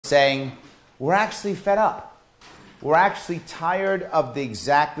saying, we're actually fed up. We're actually tired of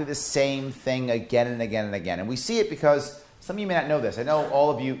exactly the same thing again and again and again. And we see it because some of you may not know this. I know all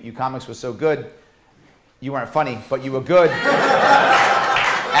of you comics were so good. You weren't funny, but you were good.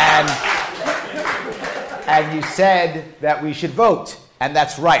 And you said that we should vote. And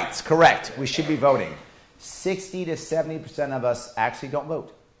that's right. It's correct. We should be voting. 60 to 70% of us actually don't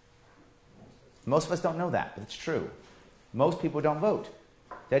vote. Most of us don't know that, but it's true. Most people don't vote.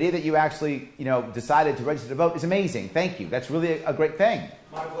 The idea that you actually, decided to register to vote is amazing. Thank you. That's really a great thing.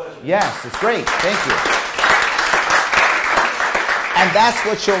 My pleasure. Yes, it's great. Thank you. And that's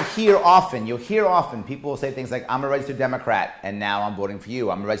what you'll hear often. You'll hear often people will say things like, I'm a registered Democrat, and now I'm voting for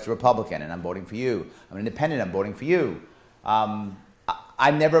you. I'm a registered Republican, and I'm voting for you. I'm an independent, I'm voting for you.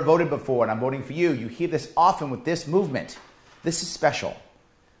 I've never voted before, and I'm voting for you. You hear this often with this movement. This is special.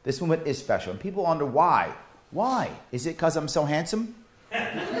 This movement is special. And people wonder why. Why? Is it because I'm so handsome?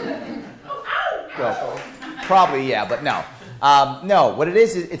 Well, probably, yeah, but no. No, what it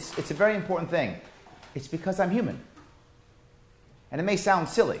is it's a very important thing. It's because I'm human. And it may sound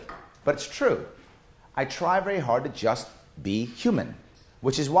silly, but it's true. I try very hard to just be human,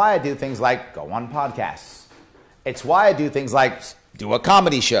 which is why I do things like go on podcasts. It's why I do things like do a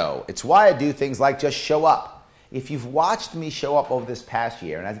comedy show. It's why I do things like just show up. If you've watched me show up over this past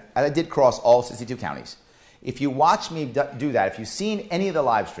year, and I did cross all 62 counties, if you watch me do that, if you've seen any of the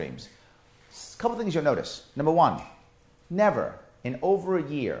live streams, a couple things you'll notice. Number one, never in over a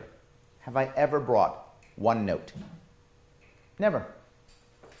year have I ever brought one note. Never.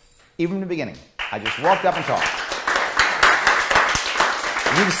 Even in the beginning. I just walked up and talked.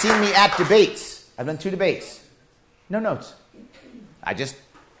 You've seen me at debates. I've done 2 debates. No notes. I just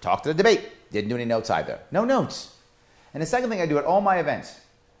talked to the debate. Didn't do any notes either. No notes. And the second thing I do at all my events,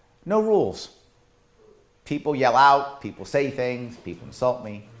 no rules. People yell out, people say things, people insult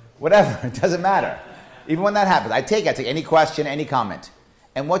me, whatever, it doesn't matter. Even when that happens, I take any question, any comment.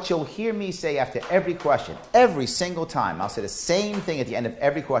 And what you'll hear me say after every question, every single time, I'll say the same thing at the end of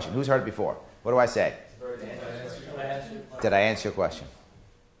every question. Who's heard it before? What do I say? Did I answer your question?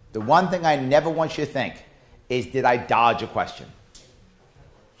 The one thing I never want you to think is, did I dodge a question?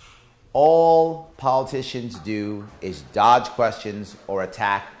 All politicians do is dodge questions or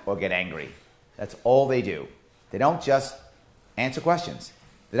attack or get angry. That's all they do. They don't just answer questions.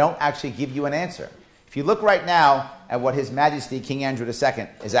 They don't actually give you an answer. If you look right now at what His Majesty King Andrew II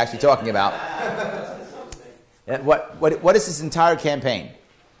is actually talking about, what is his entire campaign?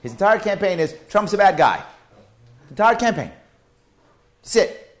 His entire campaign is, Trump's a bad guy. Entire campaign. That's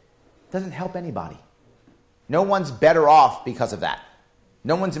it. Doesn't help anybody. No one's better off because of that.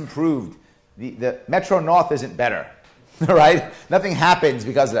 No one's improved. The Metro North isn't better, right? Nothing happens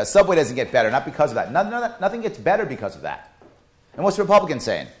because of that. Subway doesn't get better, not because of that. Nothing gets better because of that. And what's the Republicans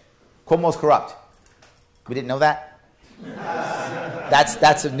saying? Cuomo's corrupt. We didn't know that?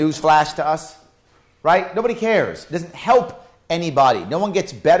 That's a news flash to us, right? Nobody cares. It doesn't help anybody. No one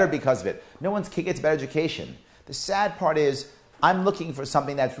gets better because of it. No one gets better education. The sad part is I'm looking for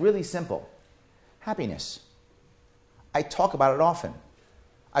something that's really simple. Happiness. I talk about it often.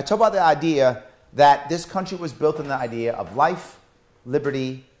 I talk about the idea that this country was built on the idea of life,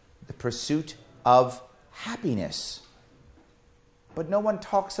 liberty, the pursuit of happiness. But no one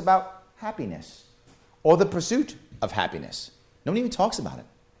talks about happiness or the pursuit of happiness. No one even talks about it.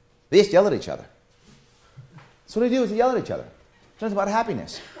 They just yell at each other. That's what they do, is they yell at each other. It's about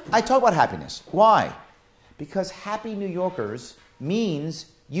happiness. I talk about happiness. Why? Because happy New Yorkers means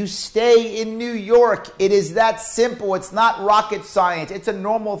you stay in New York. It is that simple. It's not rocket science. It's a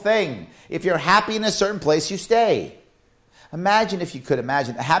normal thing. If you're happy in a certain place, you stay. Imagine, if you could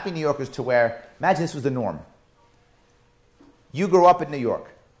imagine, happy New Yorkers to where, imagine this was the norm. You grow up in New York.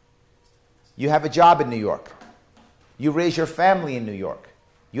 You have a job in New York. You raise your family in New York.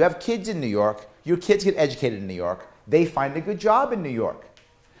 You have kids in New York. Your kids get educated in New York. They find a good job in New York.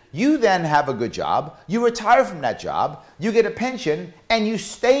 You then have a good job. You retire from that job. You get a pension, and you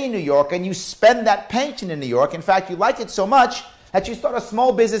stay in New York, and you spend that pension in New York. In fact, you like it so much that you start a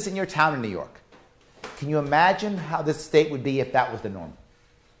small business in your town in New York. Can you imagine how this state would be if that was the norm?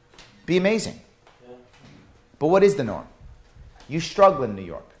 Be amazing. Yeah. But what is the norm? You struggle in New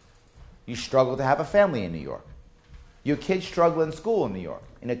York. You struggle to have a family in New York. Your kids struggle in school in New York,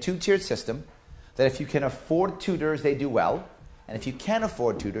 in a two-tiered system that if you can afford tutors, they do well, and if you can't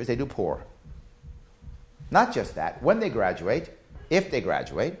afford tutors, they do poor. Not just that, when they graduate, if they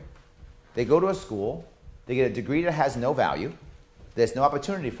graduate, they go to a school, they get a degree that has no value, there's no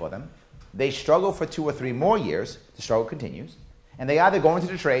opportunity for them, they struggle for 2 or 3 more years, the struggle continues, and they either go into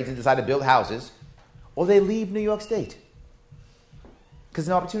the trades and decide to build houses, or they leave New York State. Because there's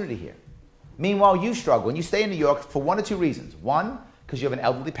no opportunity here. Meanwhile, you struggle and you stay in New York for one or two reasons. One, because you have an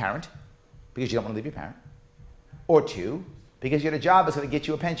elderly parent, because you don't want to leave your parent. Or two, because you have a job that's going to get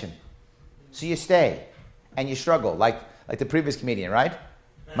you a pension. So you stay and you struggle, like the previous comedian, right?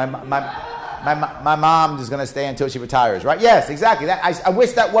 My mom is going to stay until she retires, right? Yes, exactly. I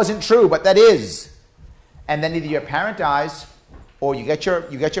wish that wasn't true, but that is. And then either your parent dies or you get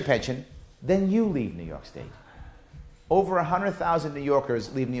your pension, then you leave New York State. Over 100,000 New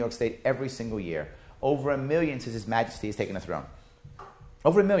Yorkers leave New York State every single year. Over 1 million since His Majesty has taken the throne.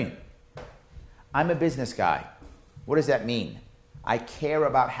 Over 1 million. I'm a business guy. What does that mean? I care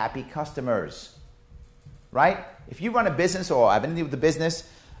about happy customers, right? If you run a business or have anything to do with the business,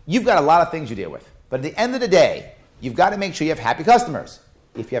 you've got a lot of things you deal with. But at the end of the day, you've got to make sure you have happy customers.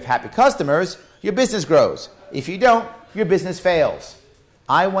 If you have happy customers, your business grows. If you don't, your business fails.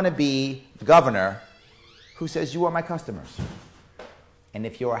 I want to be the governor who says, you are my customers. And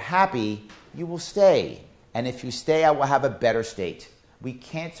if you are happy, you will stay. And if you stay, I will have a better state. We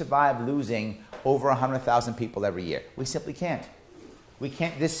can't survive losing over 100,000 people every year. We simply can't. We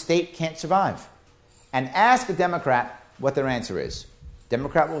can't. This state can't survive. And ask a Democrat what their answer is.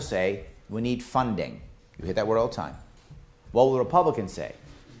 Democrat will say, we need funding. You hear that word all the time. What will the Republicans say?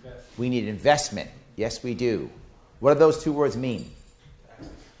 We need investment. Yes, we do. What do those two words mean?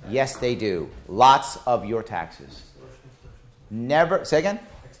 Yes, they do. Lots of your taxes. Never, say again?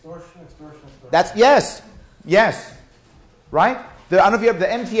 Extortion. That's, yes. Right? I don't know if you have the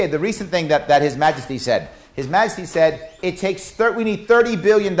MTA, the recent thing that His Majesty said. His Majesty said, we need $30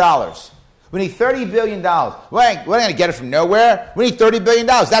 billion. We need $30 billion. We're not going to get it from nowhere. We need $30 billion.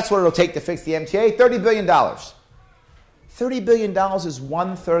 That's what it'll take to fix the MTA, $30 billion. $30 billion is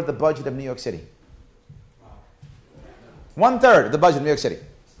 1/3 of the budget of New York City. 1/3 of the budget of New York City.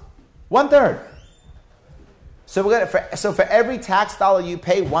 1/3. So for every tax dollar you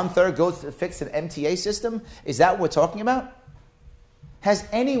pay, 1/3 goes to fix an MTA system? Is that what we're talking about? Has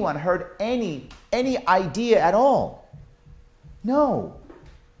anyone heard any idea at all? No.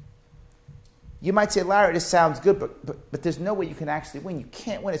 You might say, Larry, this sounds good, but there's no way you can actually win. You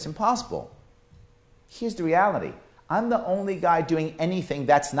can't win. It's impossible. Here's the reality. I'm the only guy doing anything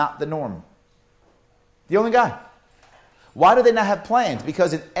that's not the norm. The only guy. Why do they not have plans?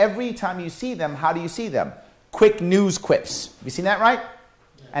 Because every time you see them, how do you see them? Quick news quips. Have you seen that, right?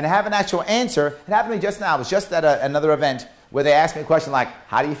 Yeah. And I have an actual answer. It happened to me just now. I was just at another event where they asked me a question like,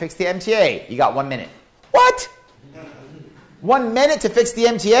 how do you fix the MTA? You got 1 minute. What? 1 minute to fix the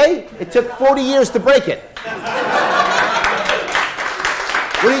MTA? It took 40 years to break it.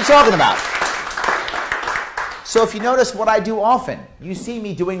 What are you talking about? So if you notice what I do often, you see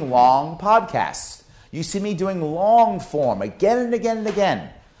me doing long podcasts. You see me doing long form again and again and again.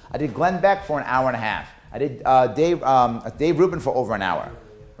 I did Glenn Beck for an hour and a half. I did Dave Rubin for over an hour,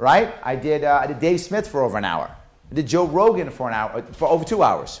 right? I did Dave Smith for over an hour. I did Joe Rogan for an hour, for over 2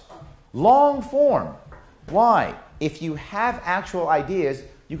 hours. Long form. Why? If you have actual ideas,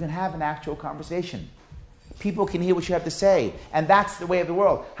 you can have an actual conversation. People can hear what you have to say, and that's the way of the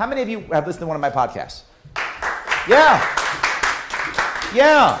world. How many of you have listened to one of my podcasts?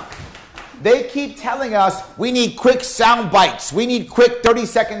 Yeah. They keep telling us we need quick sound bites. We need quick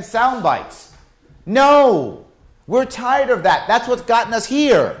 30-second sound bites. No, we're tired of that. That's what's gotten us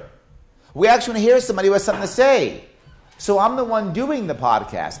here. We actually want to hear somebody who has something to say. So I'm the one doing the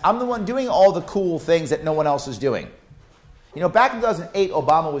podcast. I'm the one doing all the cool things that no one else is doing. You know, back in 2008,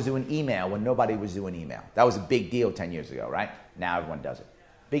 Obama was doing email when nobody was doing email. That was a big deal 10 years ago, right? Now everyone does it.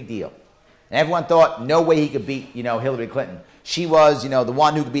 Big deal. And everyone thought no way he could beat, Hillary Clinton. She was, the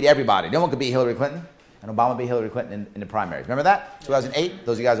one who could beat everybody. No one could beat Hillary Clinton. And Obama beat Hillary Clinton in the primaries. Remember that? 2008?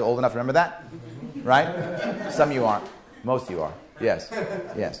 Those of you guys are old enough to remember that? Right? Some of you aren't. Most of you are. Yes.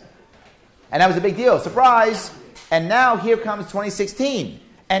 And that was a big deal. Surprise! And now here comes 2016.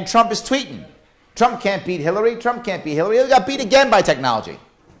 And Trump is tweeting. Trump can't beat Hillary. Trump can't beat Hillary. He got beat again by technology.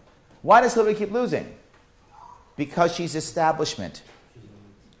 Why does Hillary keep losing? Because she's establishment.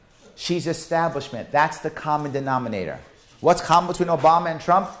 She's establishment. That's the common denominator. What's common between Obama and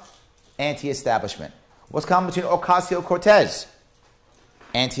Trump? Anti-establishment. What's common between Ocasio-Cortez?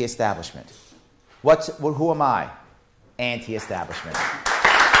 Anti-establishment. Who am I? Anti-establishment.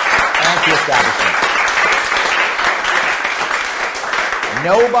 Anti-establishment.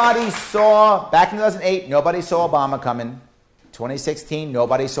 Nobody saw, back in 2008, nobody saw Obama coming. 2016,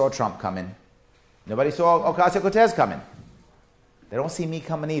 nobody saw Trump coming. Nobody saw Ocasio-Cortez coming. They don't see me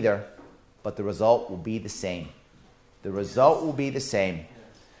coming either, but the result will be the same. The result will be the same.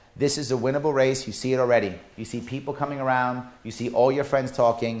 This is a winnable race. You see it already. You see people coming around. You see all your friends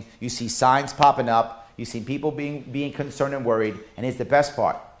talking. You see signs popping up. You see people being concerned and worried. And here's the best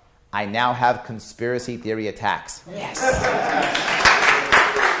part. I now have conspiracy theory attacks. Yes.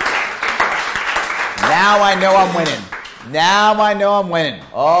 Now I know I'm winning. Now I know I'm winning.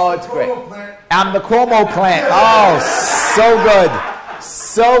 Oh, it's great. I'm the Cuomo plant. Oh, so good.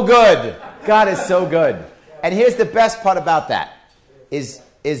 So good. God is so good. And here's the best part about that. Is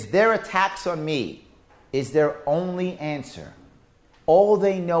their attacks on me is their only answer. All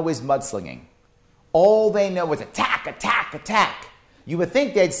they know is mudslinging. All they know is attack, attack, attack. You would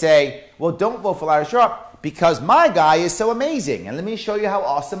think they'd say, well, don't vote for Larry Sharpe because my guy is so amazing. And let me show you how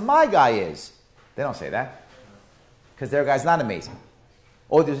awesome my guy is. They don't say that because their guy's not amazing.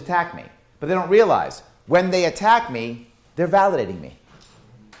 All they do is attack me. But they don't realize when they attack me, they're validating me.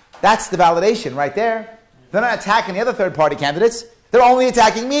 That's the validation right there. They're not attacking the other third-party candidates. They're only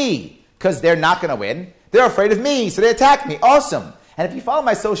attacking me because they're not going to win. They're afraid of me, so they attack me. Awesome. And if you follow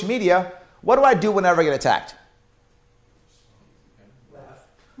my social media, what do I do whenever I get attacked?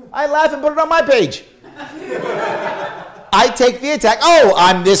 I laugh and put it on my page. I take the attack. Oh,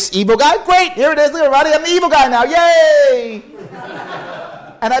 I'm this evil guy? Great. Here it is. Look, everybody. I'm the evil guy now. Yay.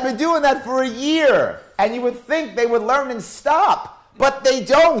 And I've been doing that for a year. And you would think they would learn and stop. But they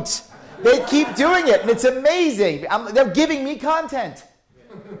don't. They keep doing it. And it's amazing. They're giving me content.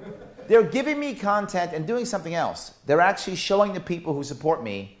 They're giving me content and doing something else. They're actually showing the people who support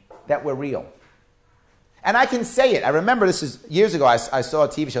me that we're real. And I can say it. I remember this is years ago. I saw a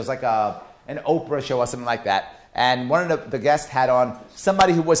TV show. It was like an Oprah show or something like that. And one of the guests had on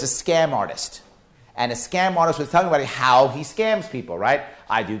somebody who was a scam artist. And a scam artist was telling everybody how he scams people, right?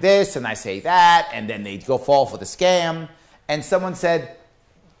 I do this and I say that, and then they go fall for the scam. And someone said,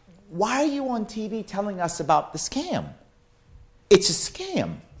 why are you on TV telling us about the scam? It's a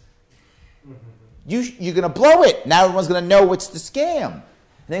scam. You're going to blow it. Now everyone's going to know it's the scam. And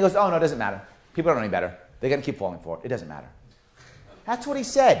then he goes, oh, no, it doesn't matter. People don't know any better. They're going to keep falling for it. It doesn't matter. That's what he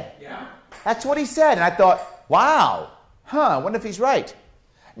said. Yeah. That's what he said. And I thought, wow, I wonder if he's right.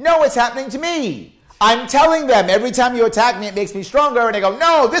 No, it's happening to me. I'm telling them every time you attack me, it makes me stronger. And they go,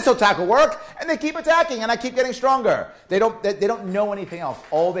 no, this attack will work. And they keep attacking, and I keep getting stronger. They don't know anything else.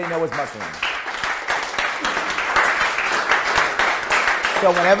 All they know is muscling.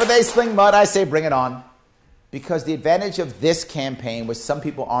 So whenever they sling mud, I say, bring it on. Because the advantage of this campaign, which some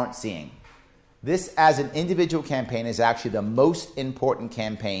people aren't seeing, this as an individual campaign is actually the most important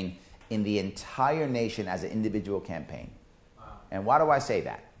campaign in the entire nation as an individual campaign. Wow. And why do I say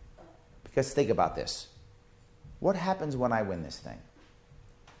that? Because think about this. What happens when I win this thing?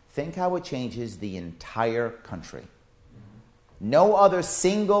 Think how it changes the entire country. No other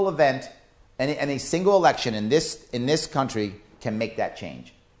single event, any single election in this country can make that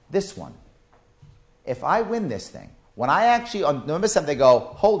change. This one. If I win this thing, when I actually, on November 7th, they go,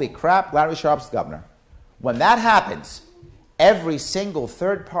 holy crap, Larry Sharpe's governor. When that happens, every single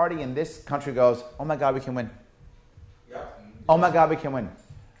third party in this country goes, oh my God, we can win. Yep. Oh my God, we can win.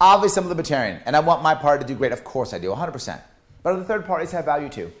 Obviously, I'm a libertarian, and I want my party to do great. Of course I do, 100%. But the third parties have value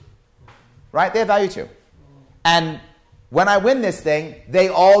too. Right? They have value too. And when I win this thing, they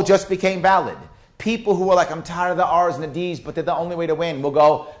all just became valid. People who are like, I'm tired of the R's and the D's, but they're the only way to win, will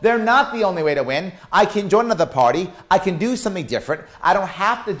go, they're not the only way to win. I can join another party. I can do something different. I don't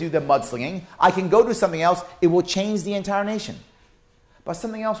have to do the mudslinging. I can go do something else. It will change the entire nation. But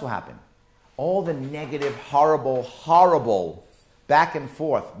something else will happen. All the negative, horrible, horrible back and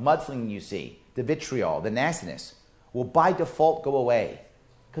forth mudslinging you see, the vitriol, the nastiness, will by default go away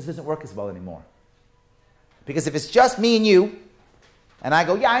because it doesn't work as well anymore. Because if it's just me and you, and I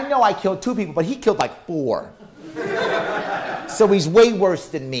go, yeah, I know I killed 2 people, but he killed like 4. So he's way worse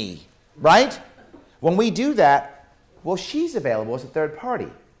than me, right? When we do that, well, she's available as a third party.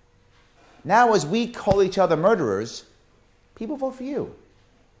 Now, as we call each other murderers, people vote for you.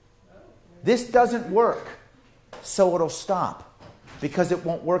 This doesn't work, so it'll stop because it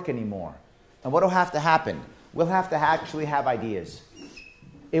won't work anymore. And what will have to happen? We'll have to actually have ideas.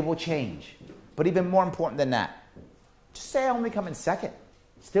 It will change. But even more important than that, just say I only come in second.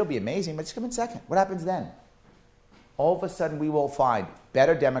 Still be amazing, but just come in second. What happens then? All of a sudden, we will find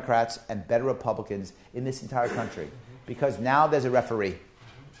better Democrats and better Republicans in this entire country because now there's a referee.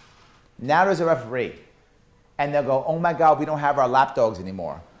 Now there's a referee. And they'll go, oh my God, we don't have our lapdogs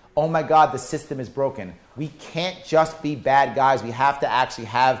anymore. Oh my God, the system is broken. We can't just be bad guys. We have to actually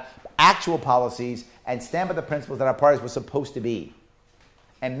have actual policies and stand by the principles that our parties were supposed to be.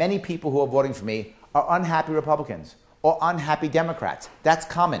 And many people who are voting for me are unhappy Republicans or unhappy Democrats. That's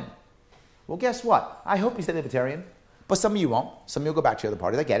common. Well, guess what? I hope you stay libertarian, but some of you won't. Some of you will go back to your other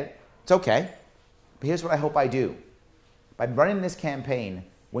parties. I get it. It's okay. But here's what I hope I do. By running this campaign,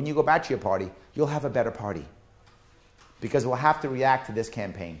 when you go back to your party, you'll have a better party. Because we'll have to react to this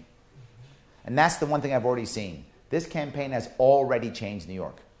campaign. And that's the one thing I've already seen. This campaign has already changed New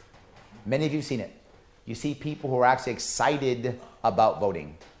York. Many of you have seen it. You see people who are actually excited about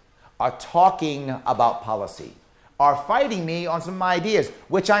voting, are talking about policy, are fighting me on some of my ideas,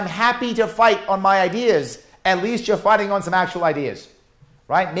 which I'm happy to fight on my ideas. At least you're fighting on some actual ideas,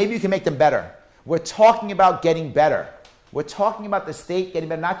 right? Maybe you can make them better. We're talking about getting better. We're talking about the state getting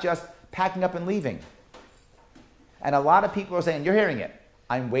better, not just packing up and leaving. And a lot of people are saying, you're hearing it,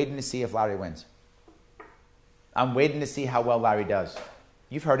 I'm waiting to see if Larry wins. I'm waiting to see how well Larry does.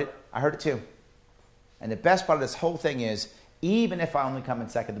 You've heard it. I heard it too. And the best part of this whole thing is, even if I only come in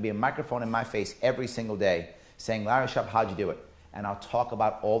second, there'll be a microphone in my face every single day saying, Larry Sharpe, how'd you do it? And I'll talk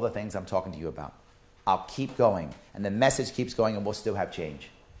about all the things I'm talking to you about. I'll keep going. And the message keeps going, and we'll still have change.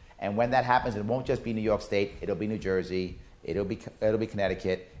 And when that happens, it won't just be New York State. It'll be New Jersey. It'll be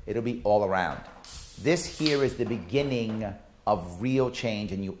Connecticut. It'll be all around. This here is the beginning of real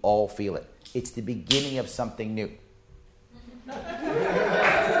change, and you all feel it. It's the beginning of something new.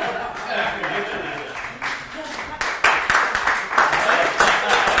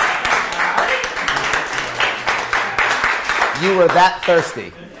 You were that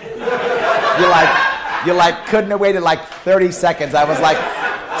thirsty. You couldn't have waited like 30 seconds. I was like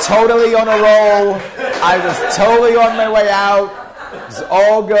totally on a roll. I was totally on my way out. It was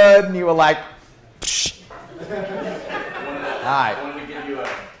all good. And you were like, psh. All right.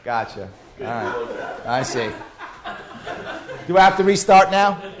 Gotcha. All right. I see. Do I have to restart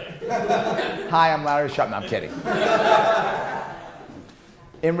now? Hi, I'm Larry Sharpe. No, I'm kidding.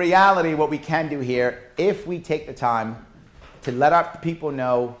 In reality, what we can do here, if we take the time to let people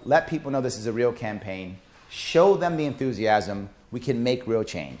know this is a real campaign, show them the enthusiasm, we can make real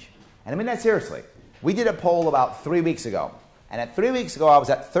change. And I mean that seriously. We did a poll about 3 weeks ago. And at 3 weeks ago, I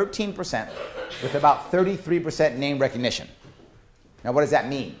was at 13% with about 33% name recognition. Now, what does that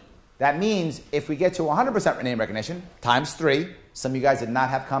mean? That means if we get to 100% name recognition, times 3, some of you guys did not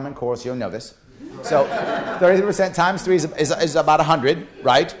have Common Core, so you'll know this. So 33% times 3 is about 100,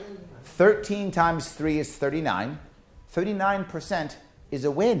 right? 13 times 3 is 39. 39% is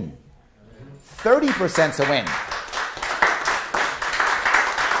a win. 30% is a win.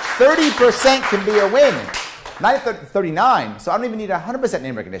 30% can be a win. Not 39, so I don't even need 100%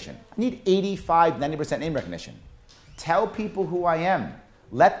 name recognition. I need 85, 90% name recognition. Tell people who I am.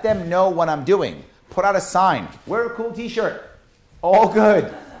 Let them know what I'm doing. Put out a sign. Wear a cool t-shirt. All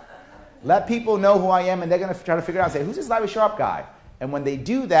good. Let people know who I am, and they're going to try to figure out, say, who's this Larry Sharpe guy? And when they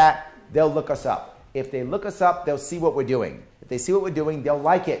do that, they'll look us up. If they look us up, they'll see what we're doing. If they see what we're doing, they'll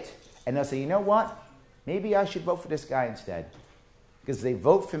like it. And they'll say, you know what? Maybe I should vote for this guy instead. Because if they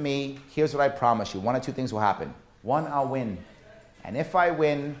vote for me, here's what I promise you. One or two things will happen. One, I'll win. And if I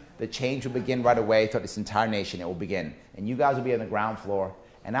win, the change will begin right away throughout this entire nation. It will begin. And you guys will be on the ground floor.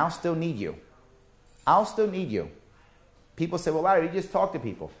 And I'll still need you. I'll still need you. People say, well, Larry, you just talk to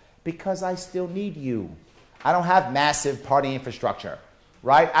people. Because I still need you. I don't have massive party infrastructure.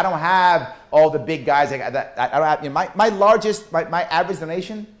 Right? I don't have all the big guys. I don't have, you know, my average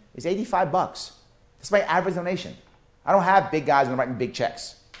donation is $85. That's my average donation. I don't have big guys who are writing big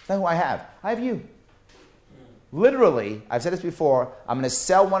checks. That's not who I have. I have you. Literally, I've said this before, I'm going to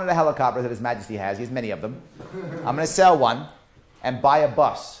sell one of the helicopters that His Majesty has. He has many of them. I'm going to sell one and buy a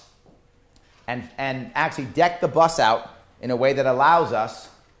bus and actually deck the bus out in a way that allows us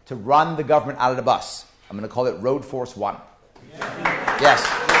to run the government out of the bus. I'm going to call it Road Force One. Yes.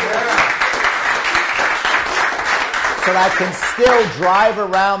 So that I can still drive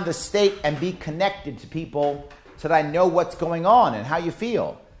around the state and be connected to people so that I know what's going on and how you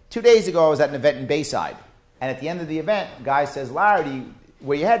feel. 2 days ago, I was at an event in Bayside. And at the end of the event, a guy says, Larry,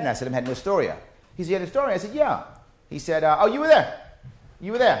 where you heading? I said, I'm heading to Astoria. He said, you heading to Astoria? I said, yeah. He said, oh, you were there.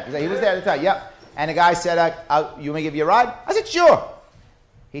 You were there. He said, he was there at the time. Yep. And the guy said, you want me to give you a ride? I said, sure.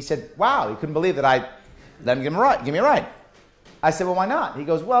 He said, wow. He couldn't believe that I let him give me a ride. I said, well, why not? He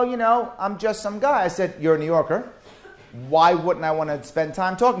goes, well, you know, I'm just some guy. I said, you're a New Yorker. Why wouldn't I want to spend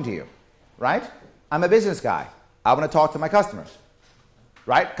time talking to you? Right? I'm a business guy. I want to talk to my customers.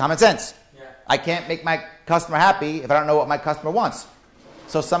 Right? Common sense. Yeah. I can't make my customer happy if I don't know what my customer wants.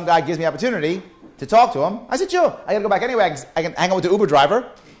 So some guy gives me opportunity to talk to him. I said, sure. I got to go back anyway. I can hang out with the Uber driver.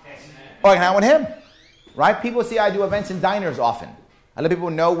 Or I can hang out with him. Right? People see I do events in diners often. I let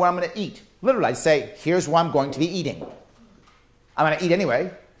people know where I'm going to eat. Literally, I say, here's where I'm going to be eating. I'm going to eat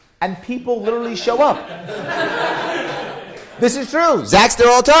anyway. And people literally show up. This is true. Zach's there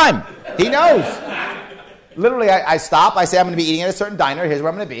all the time. He knows. Literally, I stop. I say, I'm going to be eating at a certain diner. Here's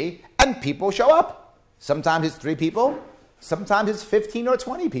where I'm going to be. And people show up. Sometimes it's 3 people. Sometimes it's 15 or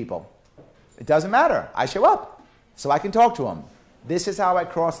 20 people. It doesn't matter. I show up so I can talk to them. This is how I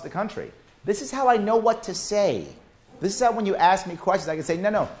cross the country. This is how I know what to say. This is how when you ask me questions, I can say,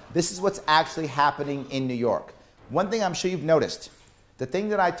 no, this is what's actually happening in New York. One thing I'm sure you've noticed, the thing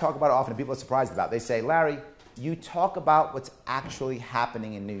that I talk about often and people are surprised about, they say, Larry, you talk about what's actually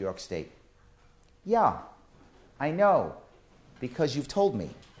happening in New York State. Yeah, I know, because you've told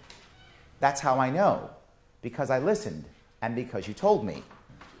me. That's how I know, because I listened and because you told me.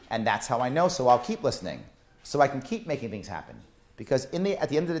 And that's how I know, so I'll keep listening, so I can keep making things happen. Because at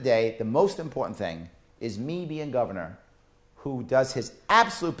the end of the day, the most important thing is me being governor who does his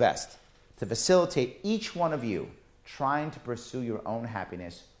absolute best to facilitate each one of you trying to pursue your own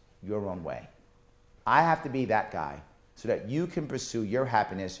happiness your own way. I have to be that guy so that you can pursue your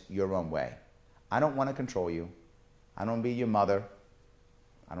happiness your own way. I don't want to control you. I don't want to be your mother.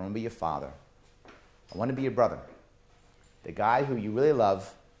 I don't want to be your father. I want to be your brother. The guy who you really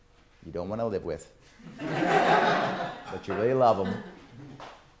love, you don't want to live with, but you really love him.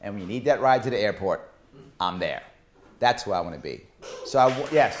 And when you need that ride to the airport, I'm there. That's who I want to be. So,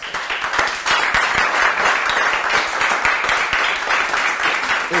 yes.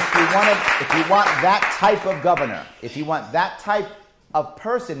 If you want that type of governor, if you want that type of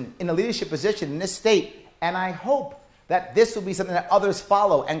person in a leadership position in this state, and I hope that this will be something that others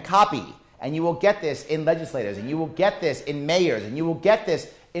follow and copy, and you will get this in legislators, and you will get this in mayors, and you will get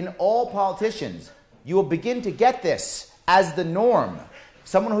this in all politicians. You will begin to get this as the norm.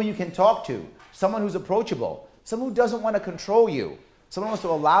 Someone who you can talk to, someone who's approachable, someone who doesn't want to control you, someone who wants to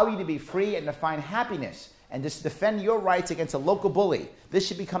allow you to be free and to find happiness and just defend your rights against a local bully. This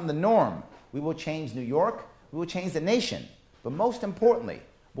should become the norm. We will change New York. We will change the nation. But most importantly,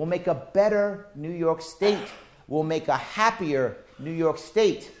 we'll make a better New York State. We'll make a happier New York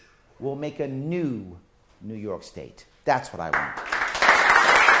State. We'll make a new New York State. That's what I want.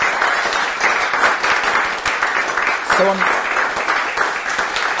 So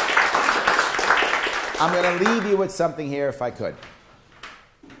I'm going to leave you with something here if I could.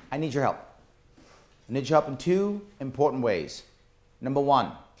 I need your help. I need your help in two important ways. Number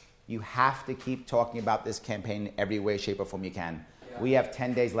one, you have to keep talking about this campaign in every way, shape, or form you can. Yeah. We have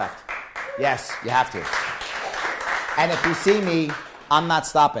 10 days left. Yes, you have to. And if you see me, I'm not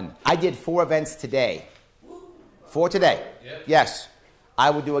stopping. I did 4 events today. 4 today. Yeah. Yes. I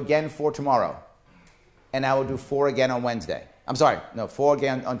will do again 4 tomorrow. And I will do 4 again on Wednesday. I'm sorry, no, 4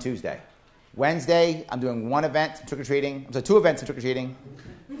 again on Tuesday. Wednesday, I'm doing 1 event, trick-or-treating. I'm sorry, 2 events, trick-or-treating.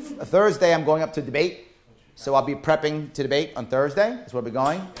 Thursday, I'm going up to debate. So I'll be prepping to debate on Thursday. That's where we're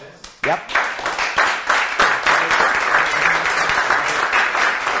going. Yep.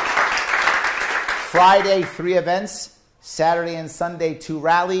 Friday, 3 events. Saturday and Sunday, 2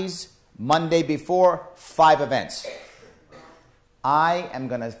 rallies. Monday before, 5 events. I am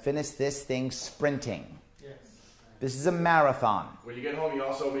going to finish this thing sprinting. This is a marathon. When you get home, you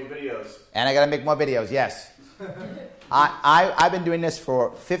also make videos. And I got to make more videos, yes. I've been doing this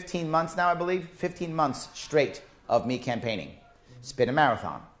for 15 months now, I believe. 15 months straight of me campaigning. It's been a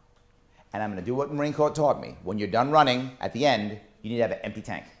marathon. And I'm going to do what the Marine Corps taught me. When you're done running, at the end, you need to have an empty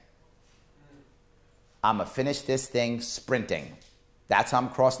tank. I'm going to finish this thing sprinting. That's how I'm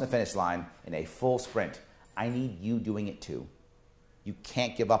crossing the finish line in a full sprint. I need you doing it too. You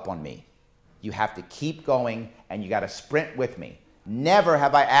can't give up on me. You have to keep going, and you got to sprint with me. Never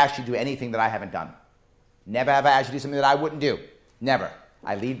have I asked you to do anything that I haven't done. Never have I asked you to do something that I wouldn't do. Never.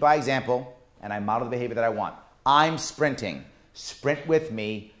 I lead by example, and I model the behavior that I want. I'm sprinting. Sprint with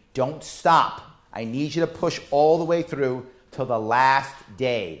me. Don't stop. I need you to push all the way through till the last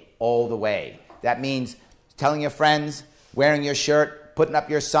day, all the way. That means telling your friends, wearing your shirt, putting up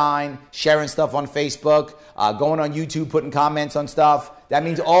your sign, sharing stuff on Facebook, going on YouTube, putting comments on stuff. That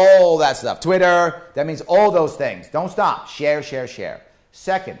means all that stuff. Twitter, that means all those things. Don't stop. Share, share, share.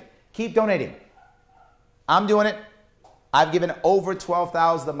 Second, keep donating. I'm doing it. I've given over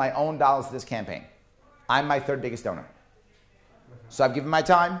 $12,000 of my own dollars to this campaign. I'm my 3rd biggest donor. So I've given my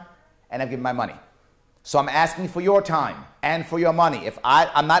time and I've given my money. So I'm asking for your time and for your money.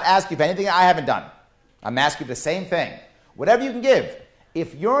 I'm not asking for anything I haven't done. I'm asking for the same thing. Whatever you can give.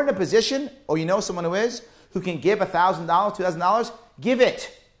 If you're in a position or you know someone who can give $1,000, $2,000, give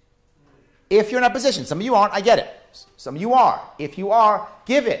it. If you're in a position, some of you aren't, I get it. Some of you are. If you are,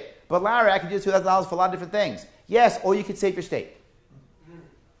 give it. But Larry, I can do $2,000 for a lot of different things. Yes, or you could save your state.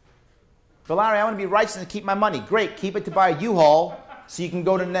 But Larry, I want to be righteous and keep my money. Great, keep it to buy a U-Haul so you can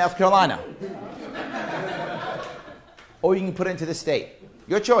go to North Carolina. Or you can put it into the state.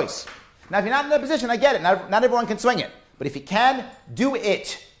 Your choice. Now, if you're not in that position, I get it. Not everyone can swing it. But if you can, do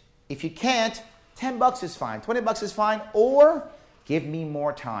it. If you can't, $10 is fine. $20 is fine. Or give me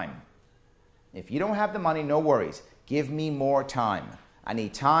more time. If you don't have the money, no worries. Give me more time. I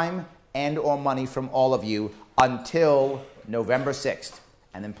need time and or money from all of you until November 6th.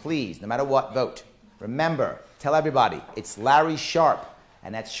 And then please, no matter what, vote. Remember, tell everybody, it's Larry Sharpe,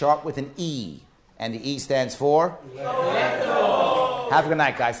 and that's Sharpe with an E. And the E stands for? Electo. Have a good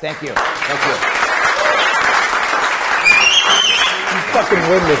night, guys. Thank you. Thank you. You fucking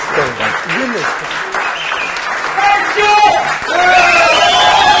win this thing. Win this thing. Thank you!